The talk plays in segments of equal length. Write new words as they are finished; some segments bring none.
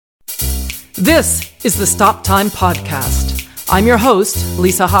This is the Stop Time Podcast. I'm your host,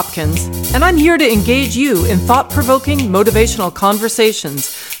 Lisa Hopkins, and I'm here to engage you in thought-provoking, motivational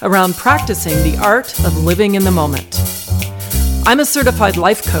conversations around practicing the art of living in the moment. I'm a certified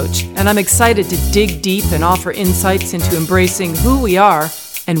life coach, and I'm excited to dig deep and offer insights into embracing who we are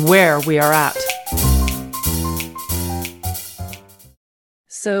and where we are at.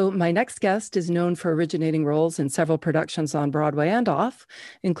 So my next guest is known for originating roles in several productions on Broadway and off,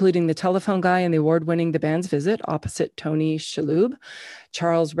 including The Telephone Guy in the award-winning The Band's Visit opposite Tony Shalhoub,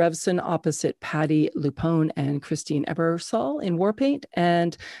 Charles Revson opposite Patti LuPone and Christine Ebersol in Warpaint,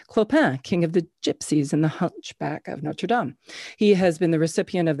 and Clopin, King of the Gypsies in The Hunchback of Notre Dame. He has been the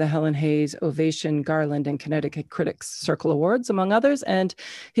recipient of the Helen Hayes Ovation, Garland, and Connecticut Critics Circle Awards, among others, and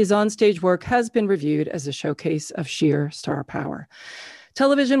his onstage work has been reviewed as a showcase of sheer star power.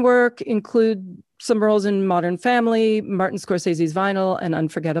 Television work include some roles in Modern Family, Martin Scorsese's Vinyl, and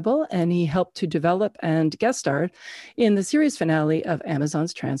Unforgettable, and he helped to develop and guest starred in the series finale of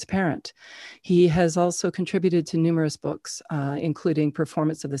Amazon's Transparent. He has also contributed to numerous books, including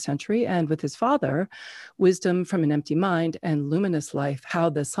Performance of the Century, and with his father, Wisdom from an Empty Mind and Luminous Life, How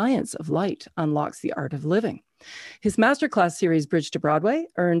the Science of Light Unlocks the Art of Living. His masterclass series, Bridge to Broadway,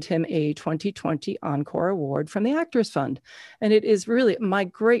 earned him a 2020 Encore Award from the Actors Fund. And it is really my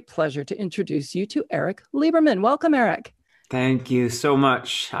great pleasure to introduce you to Eric Lieberman. Welcome, Eric. Thank you so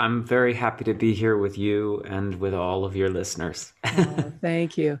much. I'm very happy to be here with you and with all of your listeners. Oh,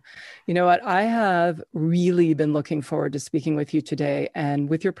 thank you. You know what? I have really been looking forward to speaking with you today. And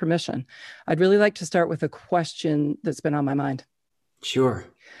with your permission, I'd really like to start with a question that's been on my mind. Sure.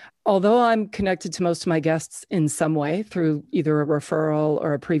 Although I'm connected to most of my guests in some way through either a referral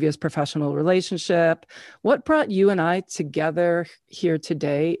or a previous professional relationship, what brought you and I together here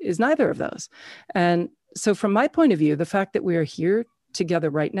today is neither of those. And so from my point of view, the fact that we are here together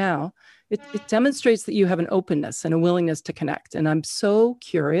right now, it demonstrates that you have an openness and a willingness to connect. And I'm so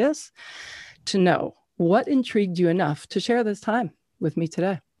curious to know what intrigued you enough to share this time with me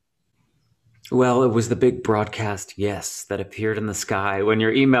today. Well, it was the big broadcast yes that appeared in the sky when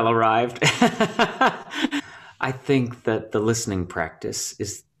your email arrived. I think that the listening practice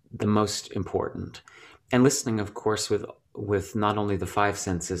is the most important. And listening, of course, with not only the five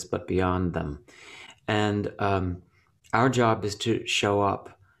senses, but beyond them. And our job is to show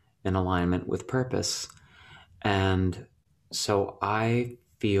up in alignment with purpose. And so I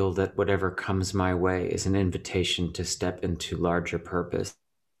feel that whatever comes my way is an invitation to step into larger purpose.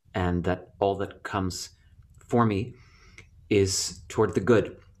 And that all that comes for me is toward the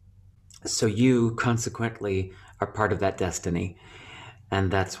good. So you, consequently, are part of that destiny.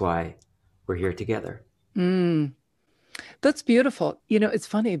 And that's why we're here together. That's beautiful. You know, it's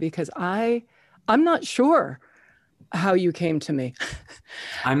funny because I'm not sure how you came to me.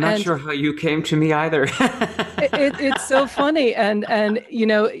 I'm not sure how you came to me either. It's so funny. And you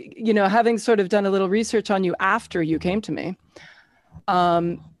know, having sort of done a little research on you after you came to me,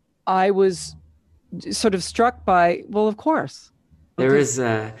 I was sort of struck by, well, of course. There is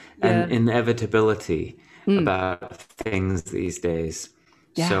an inevitability about things these days.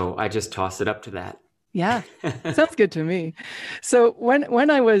 Yeah. So I just toss it up to that. Yeah, sounds good to me. So when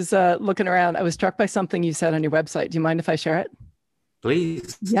I was looking around, I was struck by something you said on your website. Do you mind if I share it?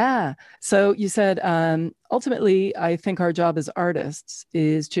 Please. Yeah. So you said, ultimately, I think our job as artists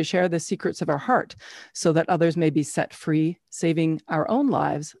is to share the secrets of our heart so that others may be set free, saving our own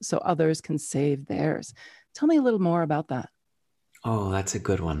lives so others can save theirs. Tell me a little more about that. Oh, that's a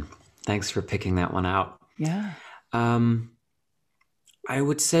good one. Thanks for picking that one out. Yeah. I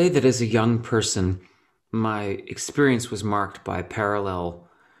would say that as a young person, my experience was marked by parallel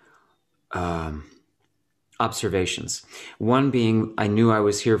observations. One being, I knew I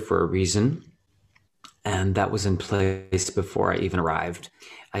was here for a reason, and that was in place before I even arrived.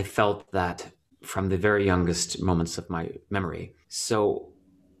 I felt that from the very youngest moments of my memory. So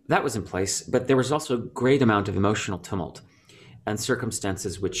that was in place, but there was also a great amount of emotional tumult and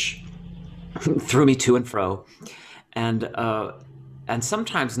circumstances which threw me to and fro, and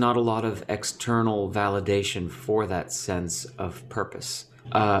sometimes not a lot of external validation for that sense of purpose.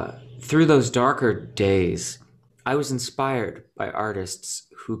 Through those darker days, I was inspired by artists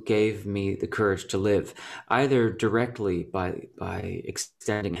who gave me the courage to live, either directly by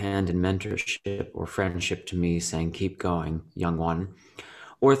extending a hand in mentorship or friendship to me, saying, keep going, young one,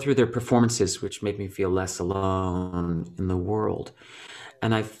 or through their performances, which made me feel less alone in the world.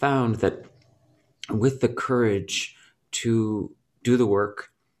 And I found that with the courage to do the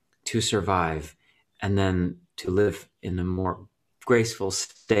work, to survive, and then to live in a more graceful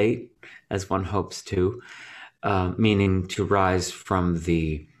state, as one hopes to, meaning to rise from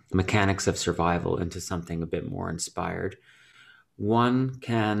the mechanics of survival into something a bit more inspired. One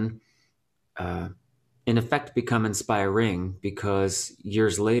can, in effect, become inspiring because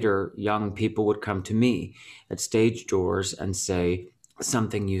years later, young people would come to me at stage doors and say,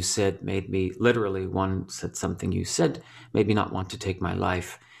 something you said made me, literally, one said, something you said made me not want to take my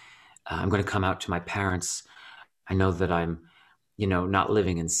life. I'm going to come out to my parents. I know that I'm, not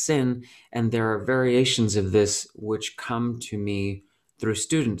living in sin. And there are variations of this which come to me through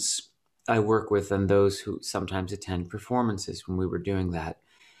students I work with and those who sometimes attend performances when we were doing that.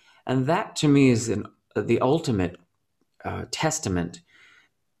 And that to me is the ultimate testament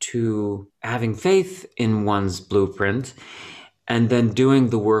to having faith in one's blueprint and then doing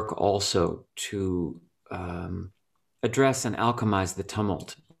the work also to address and alchemize the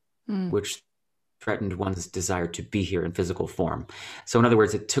tumult, which threatened one's desire to be here in physical form. So in other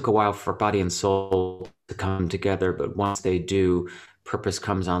words, it took a while for body and soul to come together, but once they do, purpose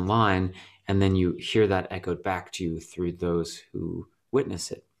comes online, and then you hear that echoed back to you through those who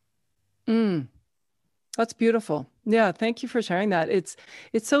witness it. That's beautiful. Yeah, thank you for sharing that. It's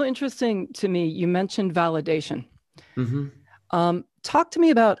so interesting to me. You mentioned validation. Talk to me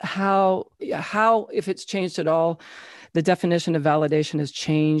about how, if it's changed at all, the definition of validation has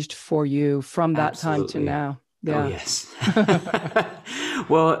changed for you from that time to now. Yeah. Oh, yes.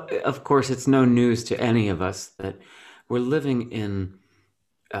 Well, of course, it's no news to any of us that we're living in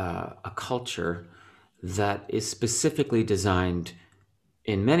a culture that is specifically designed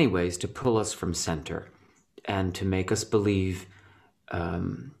in many ways to pull us from center and to make us believe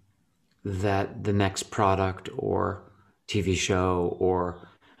that the next product or TV show or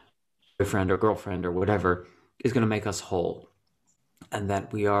boyfriend or girlfriend or whatever is going to make us whole, and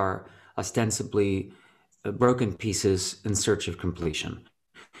that we are ostensibly broken pieces in search of completion.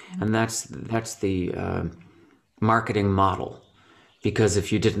 And that's the marketing model, because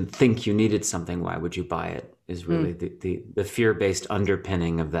if you didn't think you needed something, why would you buy it, is really the fear-based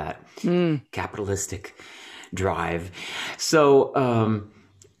underpinning of that capitalistic drive. So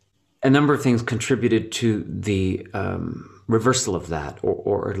a number of things contributed to the reversal of that,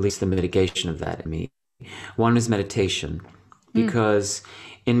 or at least the mitigation of that in me. One is meditation, because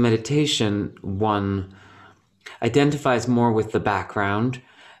in meditation, one identifies more with the background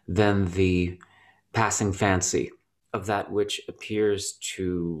than the passing fancy of that which appears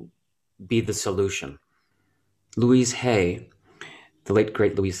to be the solution. Louise Hay, the late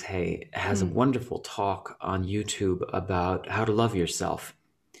great Louise Hay, has a wonderful talk on YouTube about how to love yourself,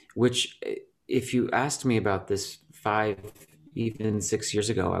 which if you asked me about this 5, even 6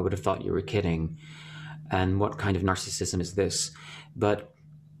 years ago, I would have thought you were kidding. And what kind of narcissism is this? But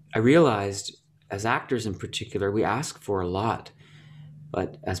I realized, as actors in particular, we ask for a lot.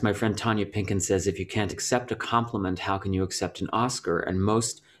 But as my friend Tanya Pinkin says, if you can't accept a compliment, how can you accept an Oscar? And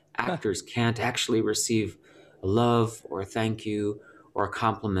most actors can't actually receive a love or a thank you or a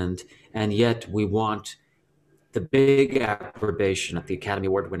compliment. And yet we want the big approbation at the Academy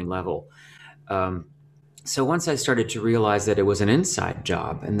Award-winning level. So once I started to realize that it was an inside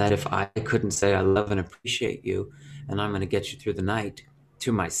job, and that if I couldn't say I love and appreciate you, and I'm going to get you through the night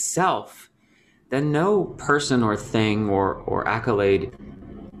to myself, then no person or thing or accolade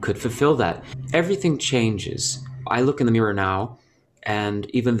could fulfill that. Everything changes. I look in the mirror now, and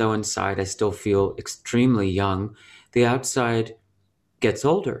even though inside I still feel extremely young, the outside gets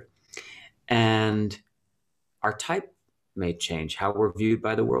older. And our type may change, how we're viewed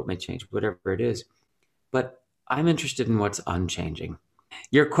by the world may change, whatever it is. But I'm interested in what's unchanging.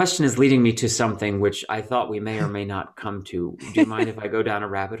 Your question is leading me to something which I thought we may or may not come to. Do you mind if I go down a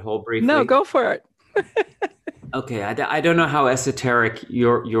rabbit hole briefly? No, go for it. Okay, I don't know how esoteric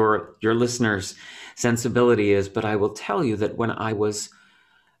your listeners' sensibility is, but I will tell you that when I was,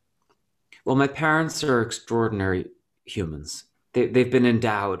 well, my parents are extraordinary humans. They've been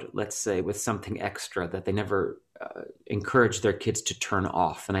endowed, let's say, with something extra that they never encourage their kids to turn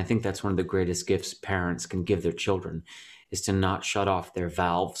off. And I think that's one of the greatest gifts parents can give their children, is to not shut off their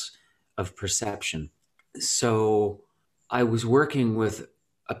valves of perception. So I was working with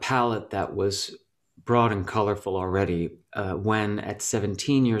a palette that was broad and colorful already when at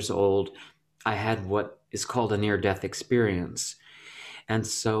 17 years old, I had what is called a near-death experience. And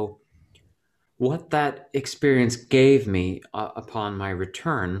so what that experience gave me upon my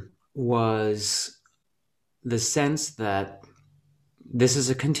return was the sense that this is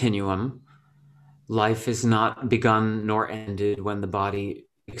a continuum. Life is not begun nor ended when the body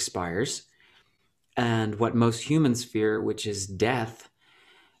expires. And what most humans fear, which is death,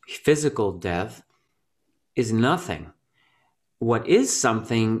 physical death, is nothing. What is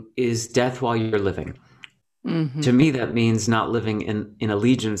something is death while you're living. To me, that means not living in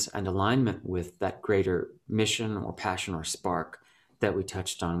allegiance and alignment with that greater mission or passion or spark that we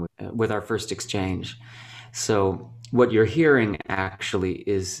touched on with our first exchange. So what you're hearing actually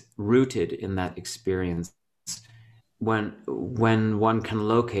is rooted in that experience when one can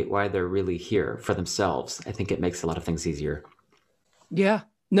locate why they're really here for themselves. I think it makes a lot of things easier. Yeah,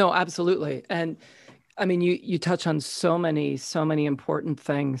 no, absolutely. And I mean, you touch on so many important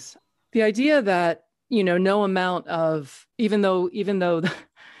things. The idea that, no amount of, even though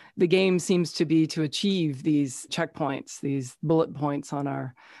the game seems to be to achieve these checkpoints, these bullet points on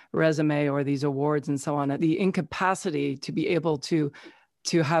our resume or these awards and so on, the incapacity to be able to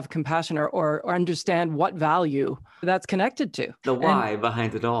have compassion or understand what value that's connected to. The why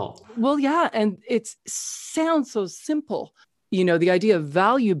behind it all. Well, yeah. And it sounds so simple. The idea of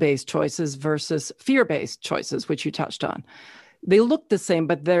value-based choices versus fear-based choices, which you touched on. They look the same,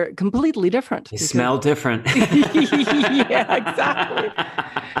 but they're completely different. They smell different. Yeah, exactly.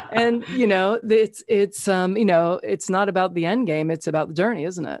 And, it's not about the end game. It's about the journey,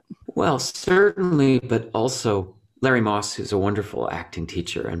 isn't it? Well, certainly, but also Larry Moss, who's a wonderful acting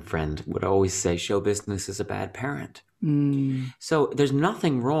teacher and friend, would always say show business is a bad parent. So there's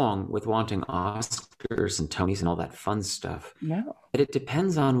nothing wrong with wanting Oscars and Tonys and all that fun stuff. No. But it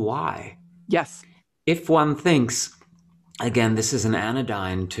depends on why. Yes. If one thinks, again, this is an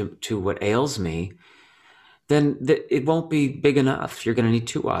anodyne to what ails me, then it won't be big enough. You're going to need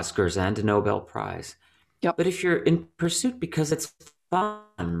 2 Oscars and a Nobel Prize. Yep. But if you're in pursuit because it's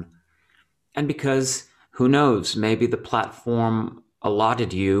fun and because, who knows, maybe the platform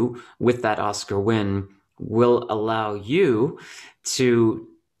allotted you with that Oscar win will allow you to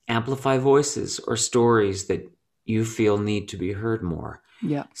amplify voices or stories that you feel need to be heard more.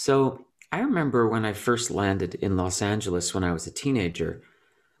 Yeah. So I remember when I first landed in Los Angeles when I was a teenager,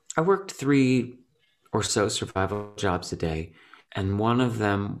 I worked 3 or so survival jobs a day. And one of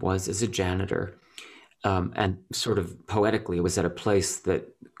them was as a janitor. And sort of poetically, it was at a place that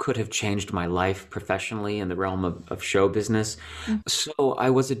could have changed my life professionally in the realm of show business. So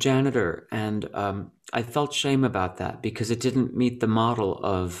I was a janitor, and I felt shame about that because it didn't meet the model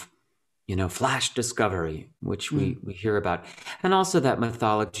of, flash discovery, which we hear about. And also that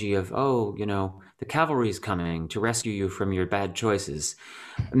mythology of, the cavalry is coming to rescue you from your bad choices.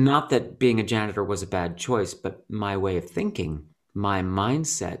 Not that being a janitor was a bad choice, but my way of thinking, my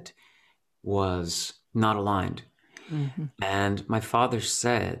mindset was not aligned. And my father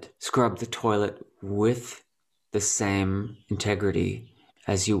said, scrub the toilet with the same integrity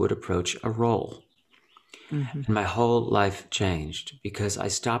as you would approach a role. And my whole life changed because I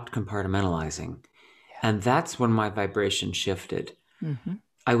stopped compartmentalizing. And that's when my vibration shifted.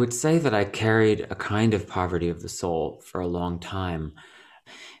 I would say that I carried a kind of poverty of the soul for a long time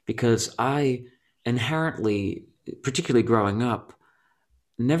because I inherently, particularly growing up,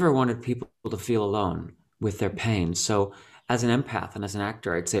 never wanted people to feel alone with their pain. So as an empath and as an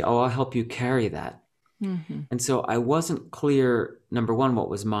actor, I'd say, I'll help you carry that. And so I wasn't clear, number one, what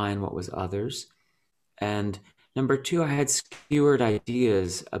was mine, what was others. And number two, I had skewered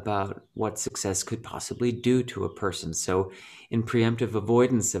ideas about what success could possibly do to a person. So in preemptive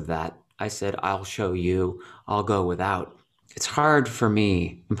avoidance of that, I said, I'll show you, I'll go without. It's hard for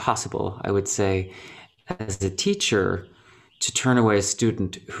me, impossible, I would say, as a teacher, to turn away a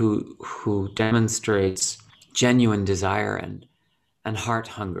student who demonstrates genuine desire and heart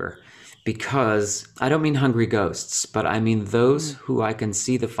hunger. Because I don't mean hungry ghosts, but I mean those who I can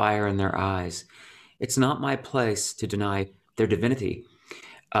see the fire in their eyes. It's not my place to deny their divinity.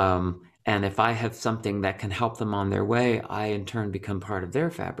 And if I have something that can help them on their way, I in turn become part of their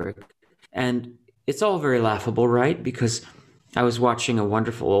fabric. And it's all very laughable, right? Because I was watching a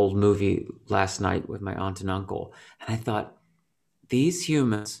wonderful old movie last night with my aunt and uncle, and I thought, these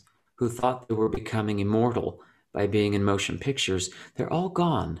humans who thought they were becoming immortal by being in motion pictures, they're all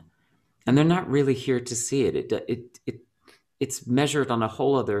gone. And they're not really here to see it. It's measured on a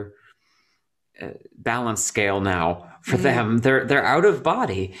whole other balance scale now for them. They're out of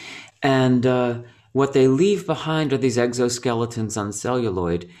body. And what they leave behind are these exoskeletons on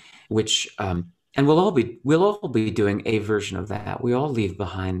celluloid, which, and we'll all be doing a version of that. We all leave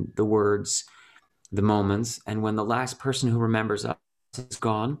behind the words, the moments. And when the last person who remembers us is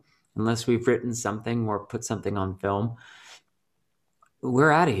gone, unless we've written something or put something on film,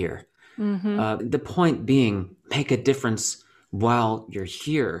 we're out of here. The point being, make a difference while you're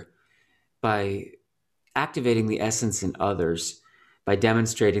here by activating the essence in others, by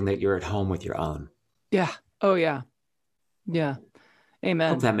demonstrating that you're at home with your own. Yeah. Oh, yeah. Yeah. Hope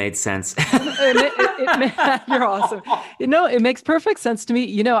Amen. that made sense. You're awesome. It makes perfect sense to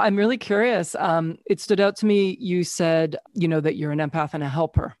me. I'm really curious. It stood out to me. You said, that you're an empath and a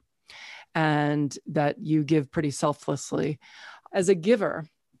helper, and that you give pretty selflessly. As a giver,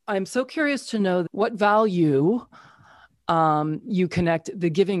 I'm so curious to know what value you connect the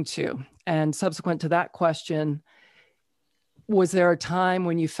giving to. And subsequent to that question, was there a time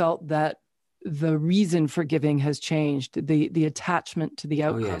when you felt that the reason for giving has changed, the attachment to the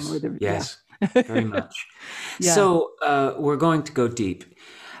outcome? Yes, or the yes, yeah. very much. Yeah. So we're going to go deep.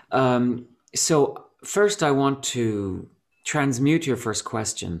 So first, I want to transmute your first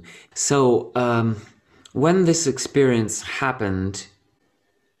question. So when this experience happened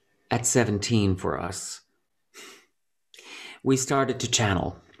at 17 for us, we started to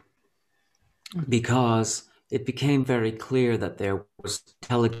channel because it became very clear that there was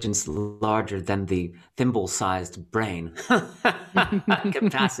intelligence larger than the thimble-sized brain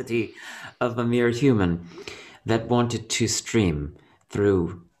capacity of a mere human that wanted to stream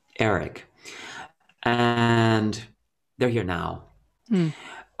through Eric. And they're here now.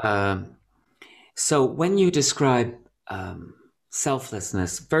 So when you describe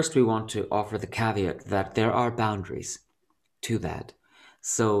selflessness, first we want to offer the caveat that there are boundaries to that.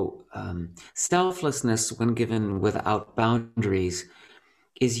 So selflessness, when given without boundaries,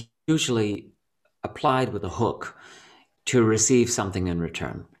 is usually applied with a hook to receive something in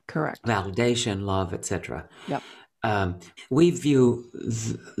return. Correct. Validation, love, etc. Yep. We view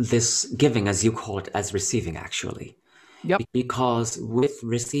this giving, as you call it, as receiving, actually. Yep. Because with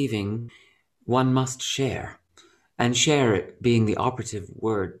receiving, one must share. And share it being the operative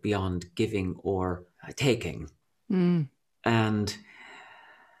word beyond giving or taking. And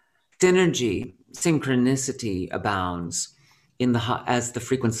synergy, synchronicity abounds as the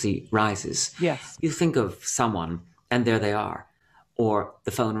frequency rises. Yes. You think of someone and there they are, or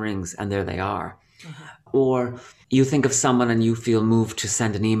the phone rings and there they are. Or you think of someone and you feel moved to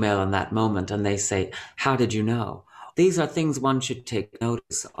send an email in that moment and they say, "How did you know?" These are things one should take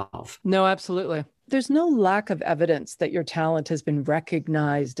notice of. No, absolutely. There's no lack of evidence that your talent has been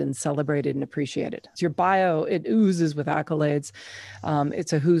recognized and celebrated and appreciated. Your bio, it oozes with accolades.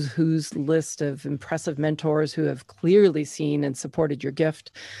 It's a who's list of impressive mentors who have clearly seen and supported your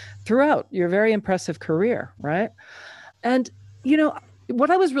gift throughout your very impressive career, right? And, what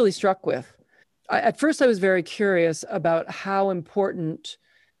I was really struck with, at first I was very curious about how important,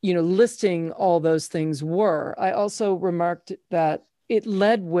 listing all those things were. I also remarked that it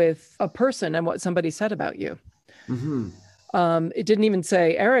led with a person and what somebody said about you. It didn't even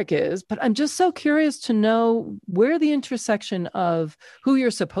say Eric is, but I'm just so curious to know where the intersection of who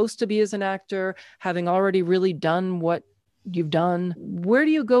you're supposed to be as an actor, having already really done what you've done, where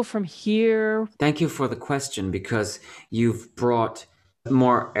do you go from here? Thank you for the question, because you've brought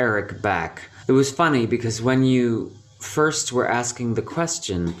more Eric back. It was funny because when you first were asking the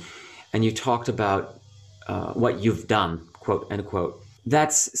question and you talked about what you've done, quote unquote,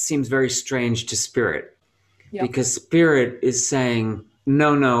 that seems very strange to Spirit. Yep. Because Spirit is saying,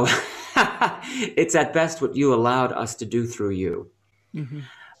 no, it's at best what you allowed us to do through you.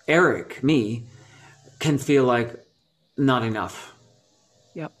 Eric, me, can feel like not enough.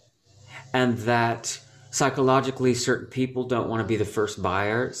 Yep. And that psychologically certain people don't want to be the first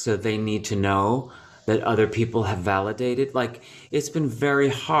buyer, so they need to know that other people have validated. Like, it's been very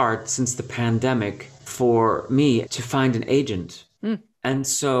hard since the pandemic for me to find an agent. And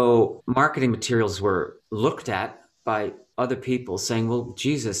so marketing materials were looked at by other people saying, well,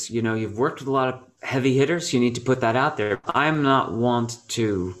 Jesus, you've worked with a lot of heavy hitters. You need to put that out there. I'm not want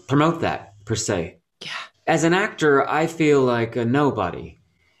to promote that per se. Yeah. As an actor, I feel like a nobody,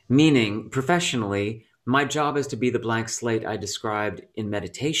 meaning professionally, my job is to be the blank slate I described in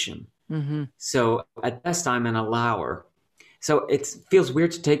meditation. So at best, I'm an allower. So it feels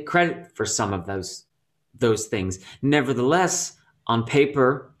weird to take credit for some of those things. Nevertheless, on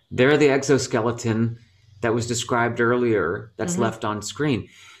paper, they're the exoskeleton that was described earlier that's left on screen.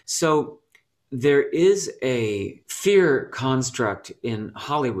 So there is a fear construct in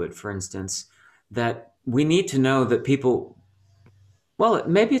Hollywood, for instance, that we need to know that people, well,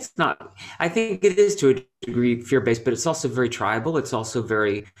 maybe it's not. I think it is to a degree fear-based, but it's also very tribal. It's also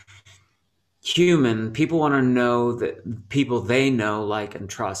very human. People want to know that people they know, like, and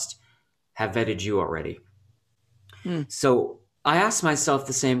trust have vetted you already. So I asked myself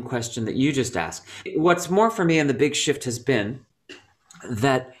the same question that you just asked. What's more for me, and the big shift has been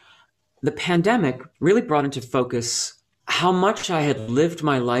that the pandemic really brought into focus how much I had lived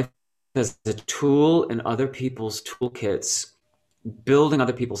my life as a tool in other people's toolkits, building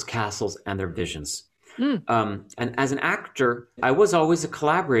other people's castles and their visions. And as an actor, I was always a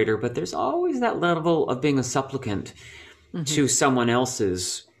collaborator, but there's always that level of being a supplicant to someone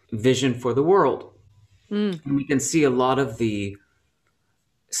else's vision for the world. And we can see a lot of the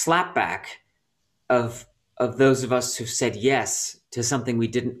slapback of those of us who've said yes to something we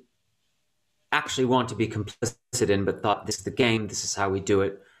didn't actually want to be complicit in, but thought, this is the game, this is how we do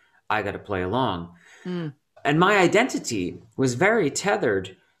it, I got to play along. And my identity was very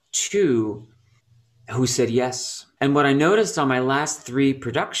tethered to who said yes. And what I noticed on my last 3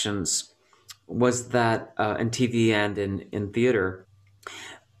 productions was that in TV and in theater,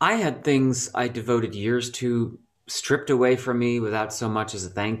 I had things I devoted years to stripped away from me without so much as a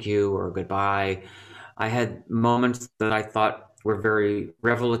thank you or a goodbye. I had moments that I thought were very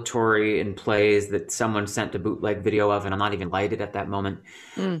revelatory in plays that someone sent a bootleg video of, and I'm not even lighted at that moment.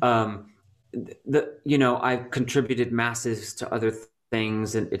 I've contributed masses to other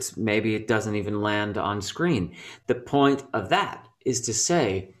things, and maybe it doesn't even land on screen. The point of that is to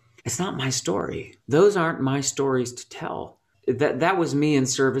say, it's not my story. Those aren't my stories to tell. That was me in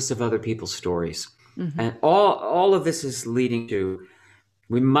service of other people's stories. And all of this is leading to,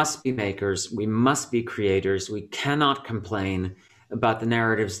 we must be makers, we must be creators. We cannot complain about the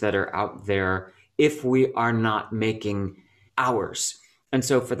narratives that are out there if we are not making ours. And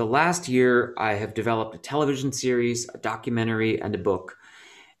so for the last year, I have developed a television series, a documentary, and a book.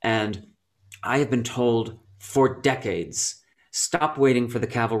 And I have been told for decades, stop waiting for the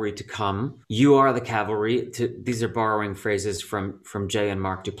cavalry to come. You are the cavalry. These are borrowing phrases from Jay and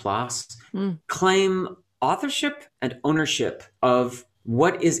Mark Duplass. Claim authorship and ownership of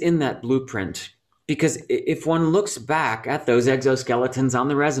what is in that blueprint. Because if one looks back at those exoskeletons on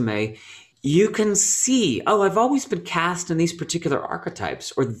the resume, you can see, I've always been cast in these particular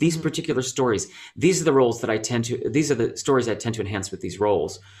archetypes or these particular stories. These are the roles that these are the stories I tend to enhance with these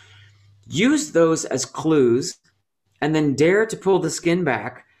roles. Use those as clues and then dare to pull the skin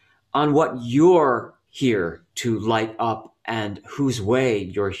back on what you're here to light up and whose way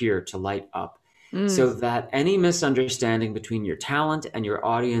you're here to light up. So that any misunderstanding between your talent and your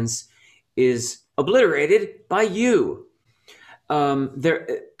audience is obliterated by you. I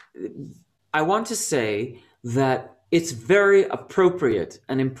want to say that it's very appropriate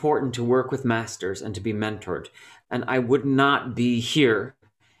and important to work with masters and to be mentored. And I would not be here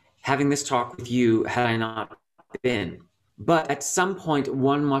having this talk with you had I not been. But at some point,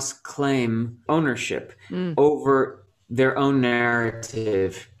 one must claim ownership over their own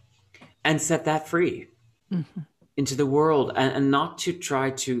narrative and set that free into the world, and not to try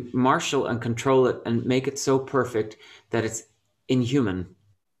to marshal and control it and make it so perfect that it's inhuman.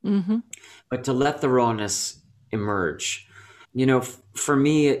 But to let the rawness emerge. For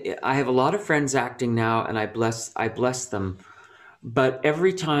me, I have a lot of friends acting now, and I bless them. But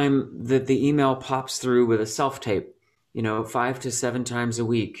every time that the email pops through with a self-tape, 5 to 7 times a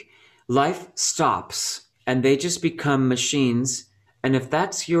week, life stops and they just become machines. And if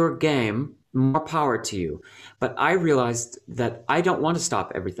that's your game, more power to you. But I realized that I don't want to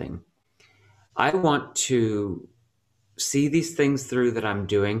stop everything. I want to see these things through that I'm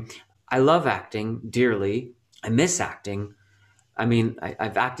doing. I love acting dearly. I miss acting. I mean,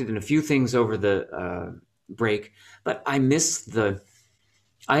 I've acted in a few things over the break, but I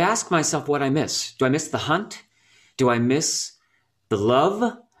ask myself what I miss. Do I miss the hunt? Do I miss the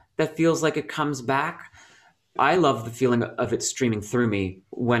love that feels like it comes back? I love the feeling of it streaming through me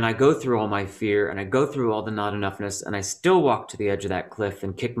when I go through all my fear and I go through all the not enoughness and I still walk to the edge of that cliff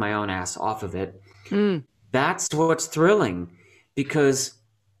and kick my own ass off of it. That's what's thrilling, because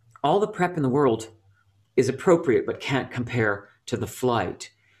all the prep in the world is appropriate but can't compare to the flight.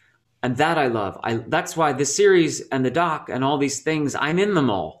 And that I love. That's why the series and the doc and all these things, I'm in them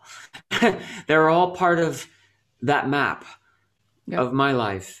all. They're all part of that map of my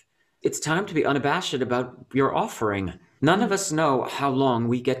life. It's time to be unabashed about your offering. None of us know how long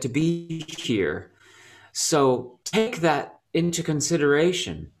we get to be here. So take that into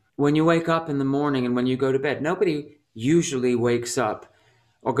consideration when you wake up in the morning and when you go to bed. Nobody usually wakes up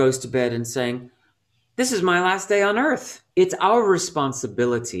or goes to bed and saying, this is my last day on earth. It's our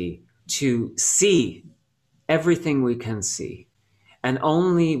responsibility to see everything we can see. And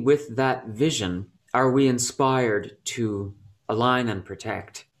only with that vision are we inspired to align and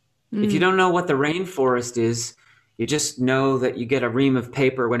protect. If you don't know what the rainforest is, you just know that you get a ream of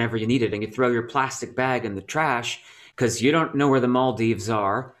paper whenever you need it and you throw your plastic bag in the trash because you don't know where the Maldives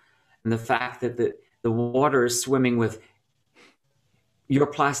are. And the fact that the water is swimming with your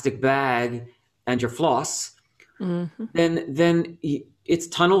plastic bag and your floss, then it's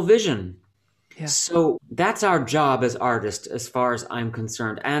tunnel vision. Yeah. So that's our job as artists, as far as I'm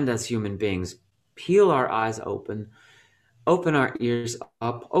concerned, and as human beings. peel our eyes open our ears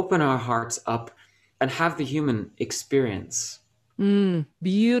up, open our hearts up, and have the human experience.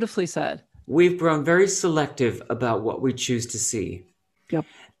 Beautifully said. We've grown very selective about what we choose to see. Yep.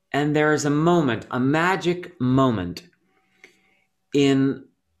 And there is a moment, a magic moment in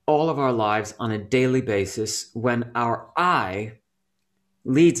all of our lives on a daily basis when our eye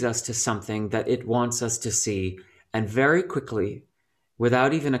leads us to something that it wants us to see. And very quickly,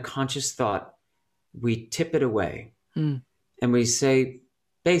 without even a conscious thought, we tip it away. And we say,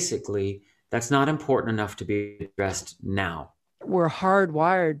 basically, that's not important enough to be addressed now. We're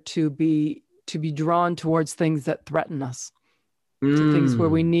hardwired to be drawn towards things that threaten us, to things where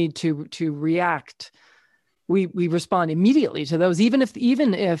we need to react. We respond immediately to those,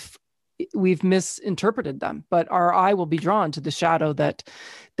 even if we've misinterpreted them. But our eye will be drawn to the shadow that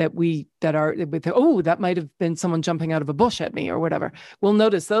might have been someone jumping out of a bush at me or whatever. We'll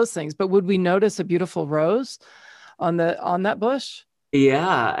notice those things. But would we notice a beautiful rose on that bush?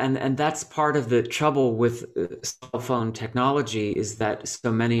 Yeah, and that's part of the trouble with cell phone technology, is that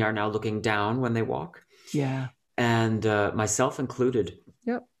so many are now looking down when they walk. Yeah. And myself included.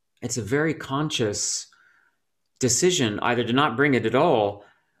 Yep. It's a very conscious decision either to not bring it at all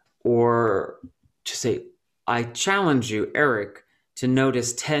or to say, I challenge you, Eric, to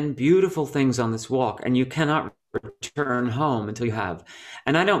notice 10 beautiful things on this walk, and you cannot return home until you have.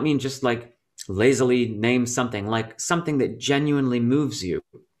 And I don't mean just like lazily name something, like something that genuinely moves you.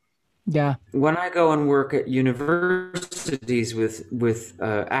 Yeah. When I go and work at universities with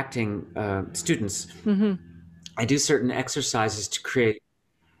acting students, I do certain exercises to create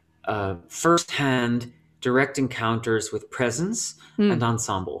firsthand direct encounters with presence and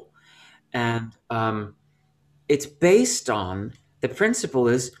ensemble. And it's based on, the principle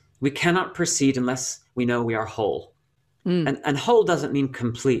is, we cannot proceed unless we know we are whole. And whole doesn't mean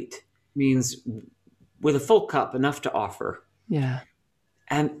complete. It means with a full cup, enough to offer. Yeah.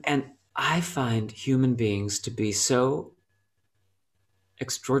 And I find human beings to be so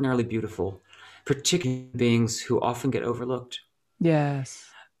extraordinarily beautiful, particularly beings who often get overlooked. Yes.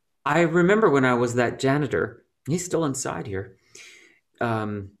 I remember when I was that janitor, he's still inside here,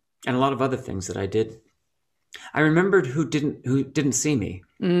 and a lot of other things that I did. I remembered who didn't see me,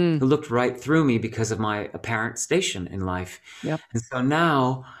 who looked right through me because of my apparent station in life. Yep. And so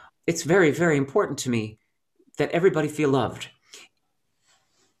now it's very, very important to me that everybody feel loved.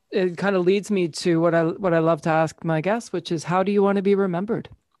 It kind of leads me to what I love to ask my guests, which is, how do you want to be remembered?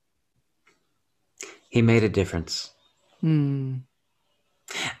 He made a difference.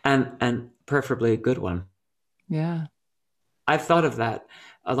 And preferably a good one. Yeah. I've thought of that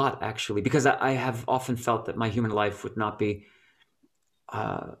a lot, actually, because I have often felt that my human life would not be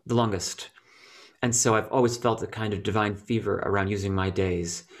the longest. And so I've always felt a kind of divine fever around using my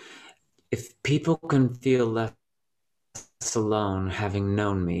days. If people can feel less alone having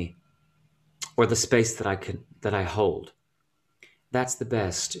known me, or the space that I hold, that's the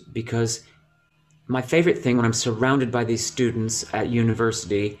best. Because my favorite thing when I'm surrounded by these students at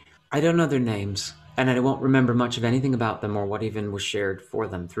university, I don't know their names, and I won't remember much of anything about them or what even was shared for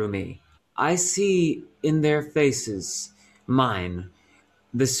them through me. I see in their faces, mine,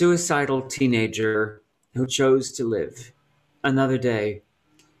 the suicidal teenager who chose to live another day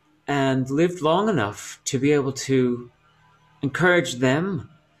and lived long enough to be able to encourage them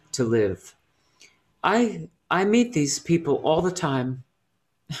to live. I meet these people all the time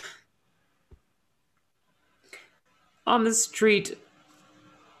on the street,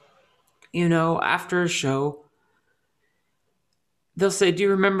 after a show. They'll say, "Do you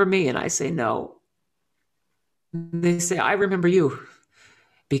remember me?" And I say, "No." They say, "I remember you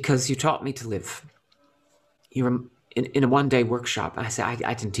because you taught me to live. You were in a one-day workshop." I say,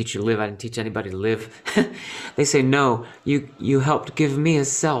 I didn't teach you to live. I didn't teach anybody to live." They say, "No, you helped give me a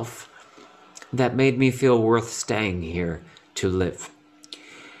self that made me feel worth staying here to live."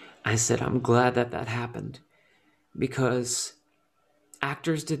 I said, "I'm glad that happened, because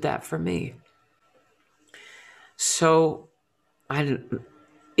actors did that for me." So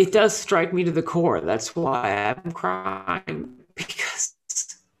it does strike me to the core. That's why I'm crying, because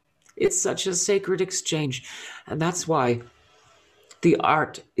it's such a sacred exchange. And that's why the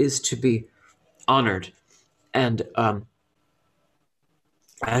art is to be honored. And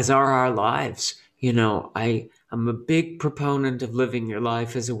as are our lives. I'm a big proponent of living your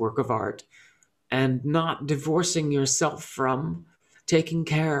life as a work of art and not divorcing yourself from taking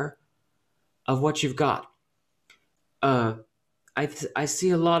care of what you've got. I see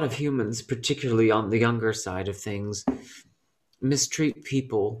a lot of humans, particularly on the younger side of things, mistreat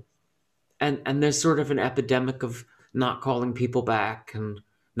people. And there's sort of an epidemic of not calling people back and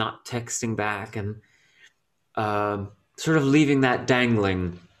not texting back, and sort of leaving that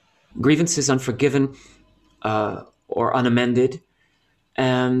dangling, grievances unforgiven or unamended,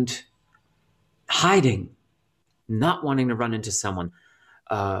 and hiding, not wanting to run into someone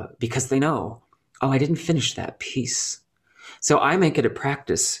because they know, oh, I didn't finish that piece. So I make it a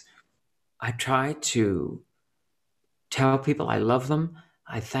practice. I try to tell people I love them,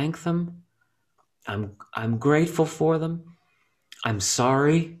 I thank them, I'm grateful for them, I'm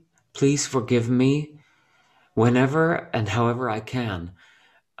sorry, please forgive me, whenever and however I can,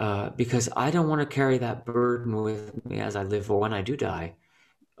 because I don't want to carry that burden with me as I live or when I do die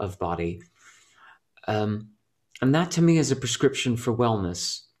of body. And that to me is a prescription for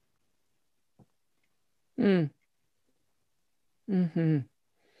wellness. Mm-hmm.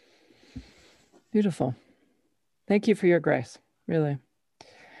 Beautiful. Thank you for your grace, really.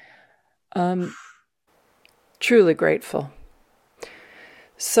 Truly grateful.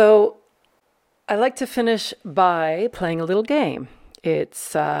 So I like to finish by playing a little game.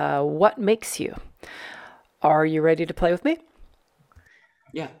 It's What Makes You. Are you ready to play with me?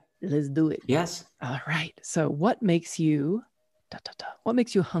 Yeah. Let's do it. Yes. All right. So what makes you, what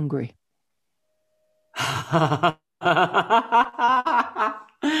makes you hungry?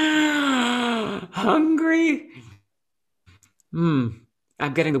 Hungry?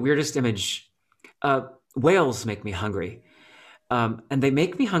 I'm getting the weirdest image. Whales make me hungry. And they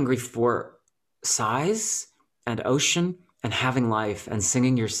make me hungry for size and ocean and having life and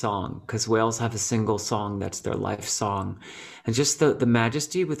singing your song, because whales have a single song that's their life song. And just the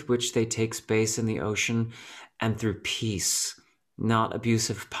majesty with which they take space in the ocean and through peace, not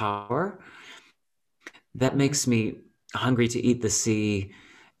abusive power, that makes me hungry to eat the sea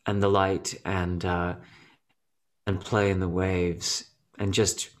and the light and play in the waves and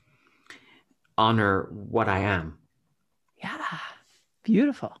just honor what I am. Yeah.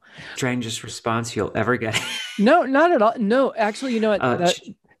 Beautiful. Strangest response you'll ever get. No, not at all. No, actually, you know what?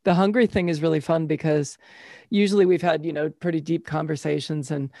 The hungry thing is really fun because usually we've had, pretty deep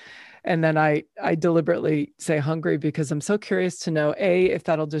conversations and then I deliberately say hungry because I'm so curious to know, if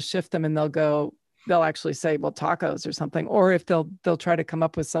that'll just shift them and they'll actually say, well, tacos or something, or if they'll try to come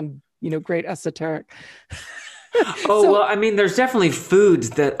up with some, great esoteric. Well, I mean, there's definitely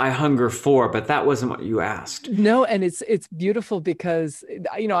foods that I hunger for, but that wasn't what you asked. No, and it's beautiful because,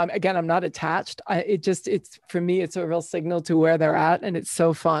 I'm not attached. It's for me, it's a real signal to where they're at, and it's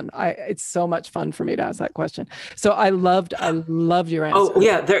so fun. It's so much fun for me to ask that question. So I loved your answer. Oh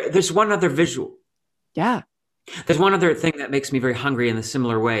yeah, there's one other visual. Yeah. There's one other thing that makes me very hungry in a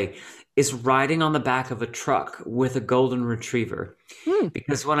similar way, is riding on the back of a truck with a golden retriever.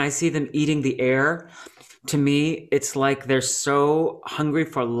 Because when I see them eating the air, to me, it's like they're so hungry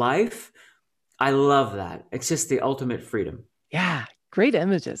for life. I love that. It's just the ultimate freedom. Yeah, great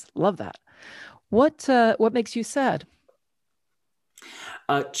images. Love that. What makes you sad?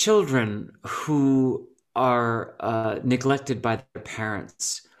 Children who are neglected by their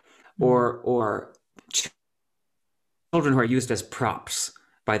parents, or children who are used as props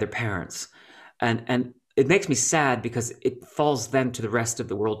by their parents, and it makes me sad because it falls then to the rest of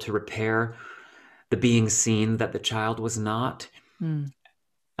the world to repair the being seen that the child was not.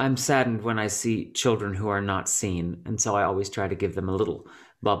 I'm saddened when I see children who are not seen, and so I always try to give them a little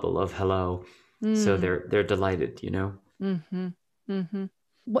bubble of hello, so they're delighted, Mm-hmm. Mm-hmm.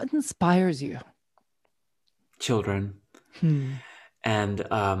 What inspires you? Children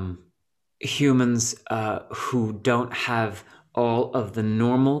and humans who don't have all of the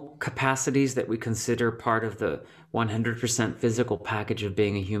normal capacities that we consider part of the 100% physical package of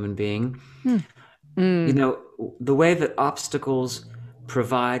being a human being. The way that obstacles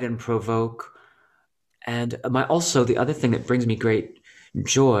provide and provoke. And also the other thing that brings me great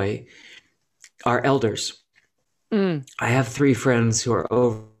joy are elders. I have 3 friends who are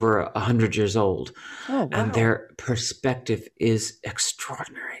over 100 years old. Oh, wow. And their perspective is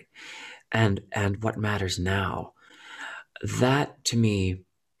extraordinary. And what matters now. That, to me,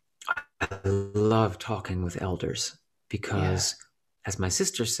 I love talking with elders because, as my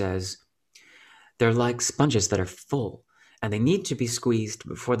sister says, they're like sponges that are full and they need to be squeezed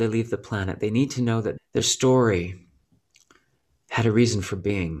before they leave the planet. They need to know that their story had a reason for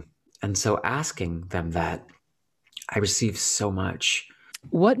being. And so asking them that, I receive so much.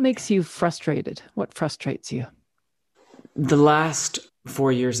 What makes you frustrated? What frustrates you? The last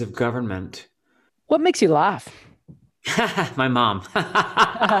 4 years of government. What makes you laugh? My mom.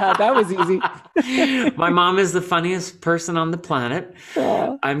 That was easy. My mom is the funniest person on the planet.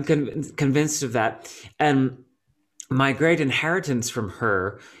 Aww. I'm convinced of that. And my great inheritance from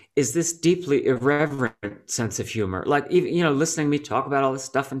her is this deeply irreverent sense of humor. Like, even, you know, listening to me talk about all this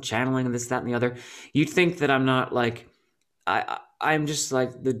stuff and channeling and this, that, and the other, you'd think that I'm not like, I'm just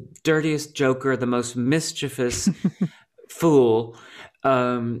like the dirtiest joker, the most mischievous fool.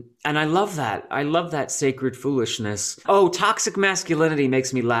 And I love that. I love that sacred foolishness. Oh, toxic masculinity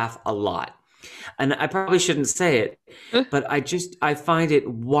makes me laugh a lot. And I probably shouldn't say it, but I find it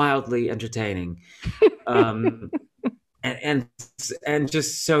wildly entertaining. And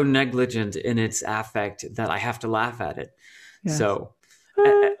just so negligent in its affect that I have to laugh at it. Yes. So,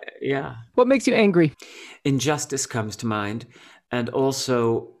 yeah. What makes you angry? Injustice comes to mind, and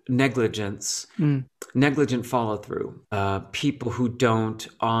also negligence, negligent follow through. People who don't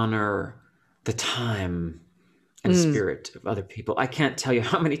honor the time and spirit of other people. I can't tell you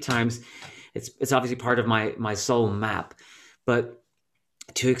how many times it's obviously part of my soul map, but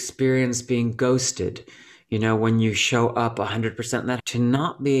to experience being ghosted. You know, when you show up 100% in that, to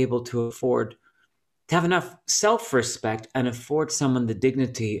not be able to afford, to have enough self-respect and afford someone the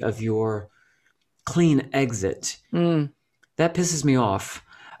dignity of your clean exit. That pisses me off.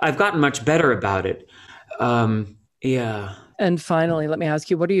 I've gotten much better about it. Yeah. And finally, let me ask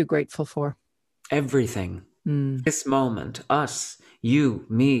you, what are you grateful for? Everything. This moment, us, you,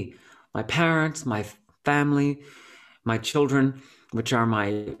 me, my parents, my family, my children, which are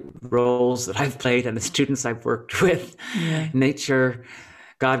my roles that I've played and the students I've worked with, nature,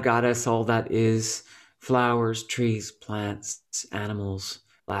 God, Goddess, all that is, flowers, trees, plants, animals,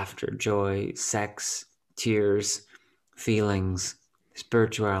 laughter, joy, sex, tears, feelings,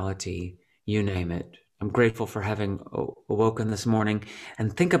 spirituality, you name it. I'm grateful for having awoken this morning.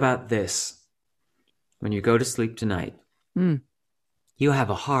 And think about this. When you go to sleep tonight, you have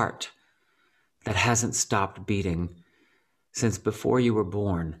a heart that hasn't stopped beating since before you were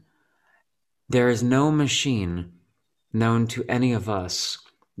born. There is no machine known to any of us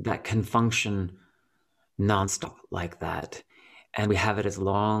that can function nonstop like that. And we have it as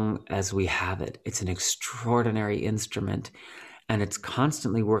long as we have it. It's an extraordinary instrument, and it's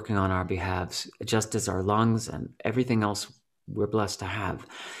constantly working on our behalves, just as our lungs and everything else we're blessed to have.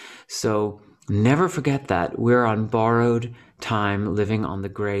 So never forget that. We're on borrowed time, living on the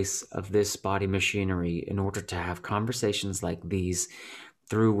grace of this body machinery in order to have conversations like these,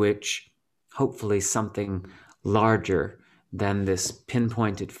 through which hopefully something larger than this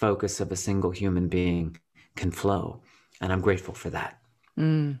pinpointed focus of a single human being can flow. And I'm grateful for that.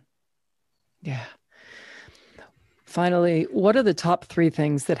 Yeah. Finally, what are the top 3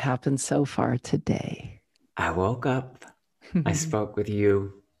 things that happened so far today? I woke up, I spoke with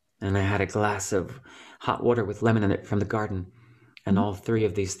you, and I had a glass of hot water with lemon in it from the garden. And all 3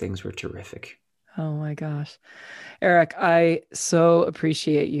 of these things were terrific. Oh my gosh. Eric, I so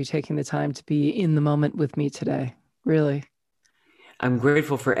appreciate you taking the time to be in the moment with me today. Really. I'm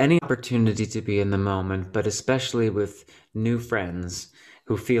grateful for any opportunity to be in the moment, but especially with new friends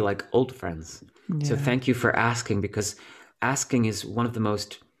who feel like old friends. Yeah. So thank you for asking, because asking is one of the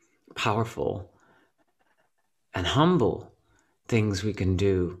most powerful and humble things we can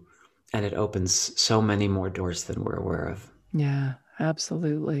do. And it opens so many more doors than we're aware of. Yeah,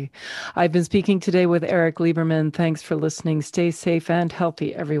 absolutely. I've been speaking today with Eric Lieberman. Thanks for listening. Stay safe and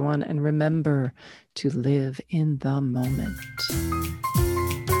healthy, everyone. And remember to live in the moment.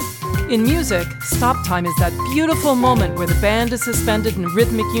 In music, stop time is that beautiful moment where the band is suspended in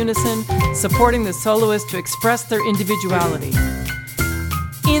rhythmic unison, supporting the soloist to express their individuality.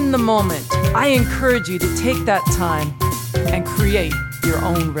 In the moment, I encourage you to take that time and create your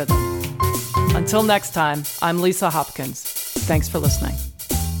own rhythm. Until next time, I'm Lisa Hopkins. Thanks for listening.